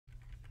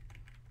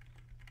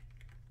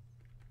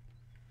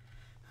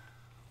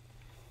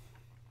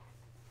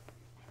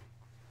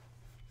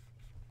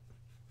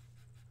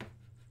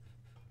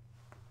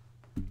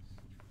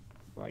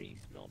Why do you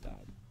smell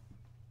bad?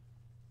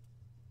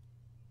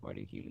 Why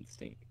do humans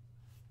stink?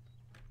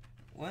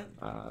 What?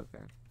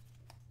 Okay.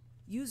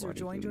 User Why do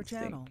joined your humans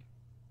stink? channel.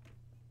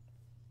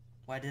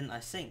 Why didn't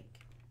I sink?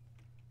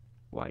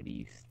 Why do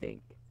you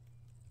stink?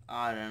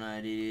 I don't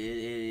know,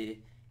 dude.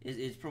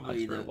 It's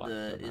probably swear to watch some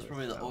it's other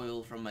probably the stuff.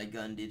 oil from my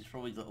gun, dude. It's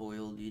probably the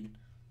oil, dude.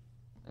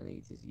 I think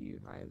it's just you.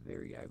 I have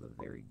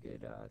a very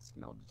good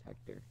smell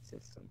detector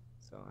system,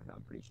 so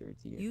I'm pretty sure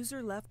it's you.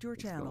 User left your You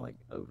smell channel. like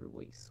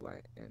overweight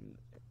sweat and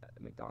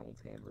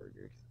McDonald's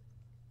hamburgers.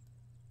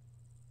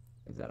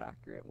 Is that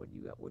accurate? What do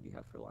you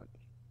have for lunch?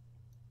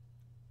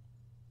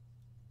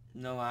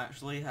 No, I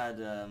actually had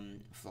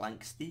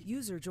flank steak.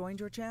 User joined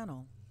your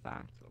channel.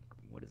 Fact.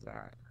 What is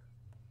that?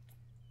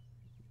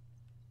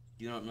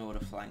 Do you not know what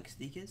a flank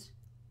steak is?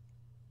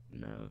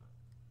 No.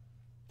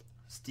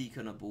 Steak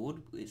on a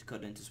board, it's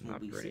cut into small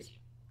Not pieces. British.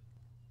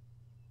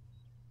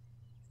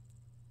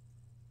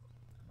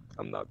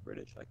 I'm not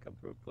British. I come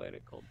from a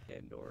planet called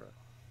Pandora.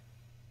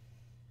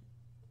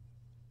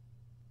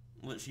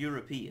 Well, it's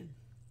European.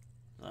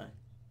 Right.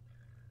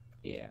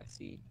 Yeah,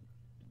 see.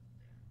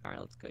 Alright,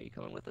 let's go. You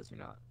coming with us or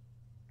not?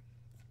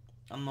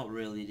 I'm not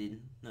really,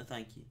 dude. No,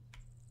 thank you.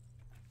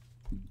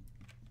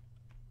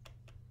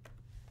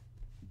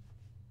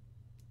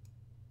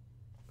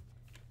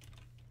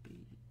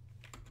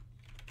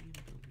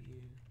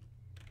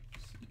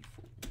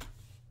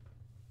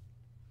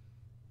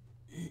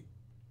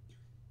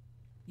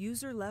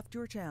 User left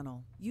your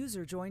channel.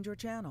 User joined your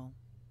channel.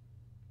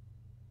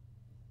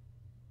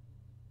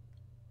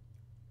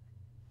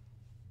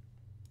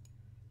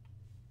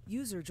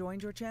 User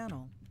joined your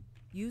channel.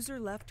 User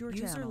left your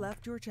channel. User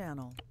left your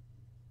channel.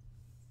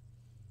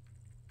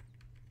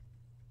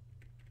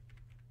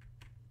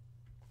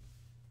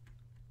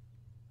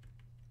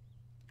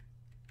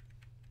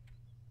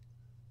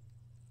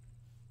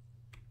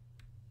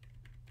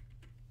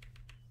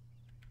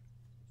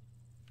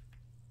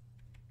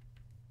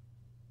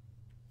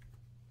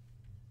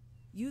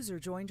 User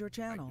joined your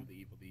channel. I do the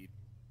evil deed.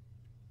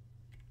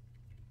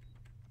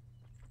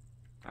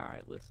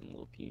 Alright, listen,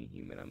 little puny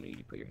human. I'm gonna need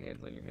you to put your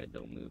hands on your head.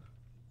 Don't move.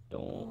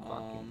 Don't Oh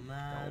fucking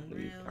man, don't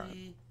move.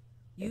 really?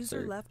 Yes,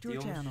 User sir. left Do your you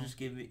want me channel. to just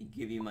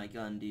give you my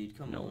gun, dude?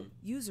 Come No. on.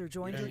 User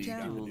joined You your don't need to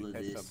channel. do all of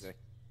Test this. subject.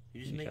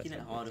 You're just You making test it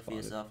subject harder for spotted.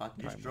 yourself. I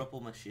can just Timeout. drop all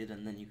my shit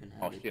and then you can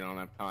Oh have it. shit, I don't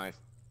have ties.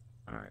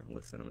 Alright,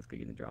 listen, I'm just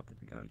gonna drop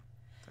the gun.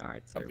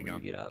 Alright, sir, Drop the when you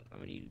gun. get up, I'm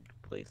gonna need you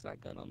to place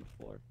that gun on the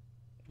floor.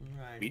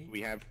 Alrighty.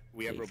 We have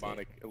Please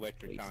robotic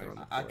electric Please ties. don't.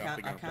 I Drop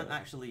the can't gun.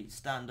 actually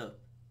stand up.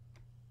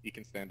 You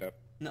can stand up.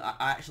 No,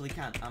 I actually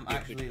can't. I'm You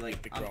have to- actually you like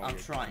have to I'm crawl. You're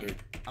trying. under-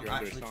 I'm You're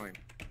under actually sign.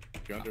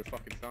 You're under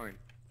fucking sign.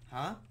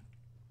 Huh?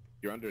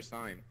 You're under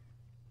sign.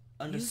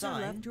 Under User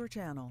sign? left your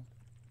channel.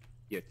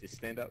 Yeah, just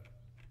stand up.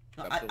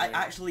 No, Stop I delaying.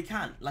 actually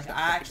can't. Like Stop I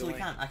fucking actually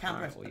delaying. can't. I can't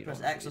Alright, press well, you press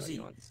don't have X to or do that, Z. you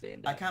don't have to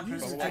stand I up. can't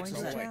press User Crawl X joined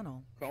or your Z. away.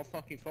 channel. Crawl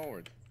fucking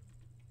forward.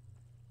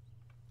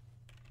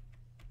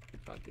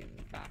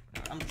 Fucking back.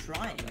 I'm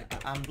trying.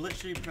 I'm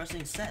literally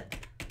pressing set.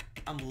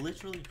 I'm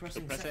literally So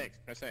pressing press set. X.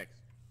 Press X.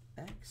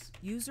 X.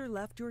 User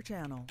left your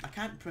channel. I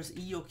can't press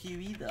E or Q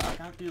either. I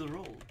can't do the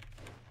roll.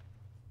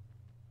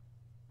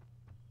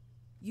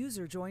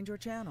 User joined your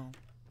channel.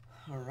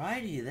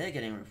 Alrighty, they're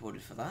getting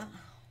reported for that.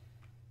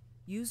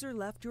 User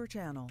left your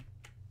channel.